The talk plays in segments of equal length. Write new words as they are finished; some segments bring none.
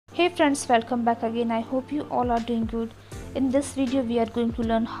Hey friends, welcome back again. I hope you all are doing good. In this video we are going to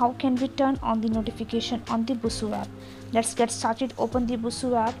learn how can we turn on the notification on the Busuu app. Let's get started. Open the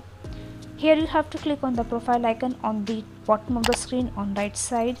Busuu app. Here you have to click on the profile icon on the bottom of the screen on right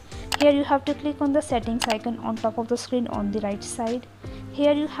side. Here you have to click on the settings icon on top of the screen on the right side.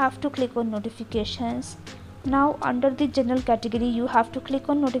 Here you have to click on notifications. Now under the general category you have to click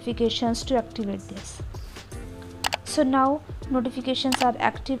on notifications to activate this. So now notifications are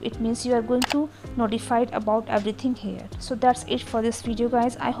active. It means you are going to notified about everything here. So that's it for this video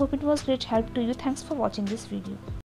guys. I hope it was great help to you. Thanks for watching this video.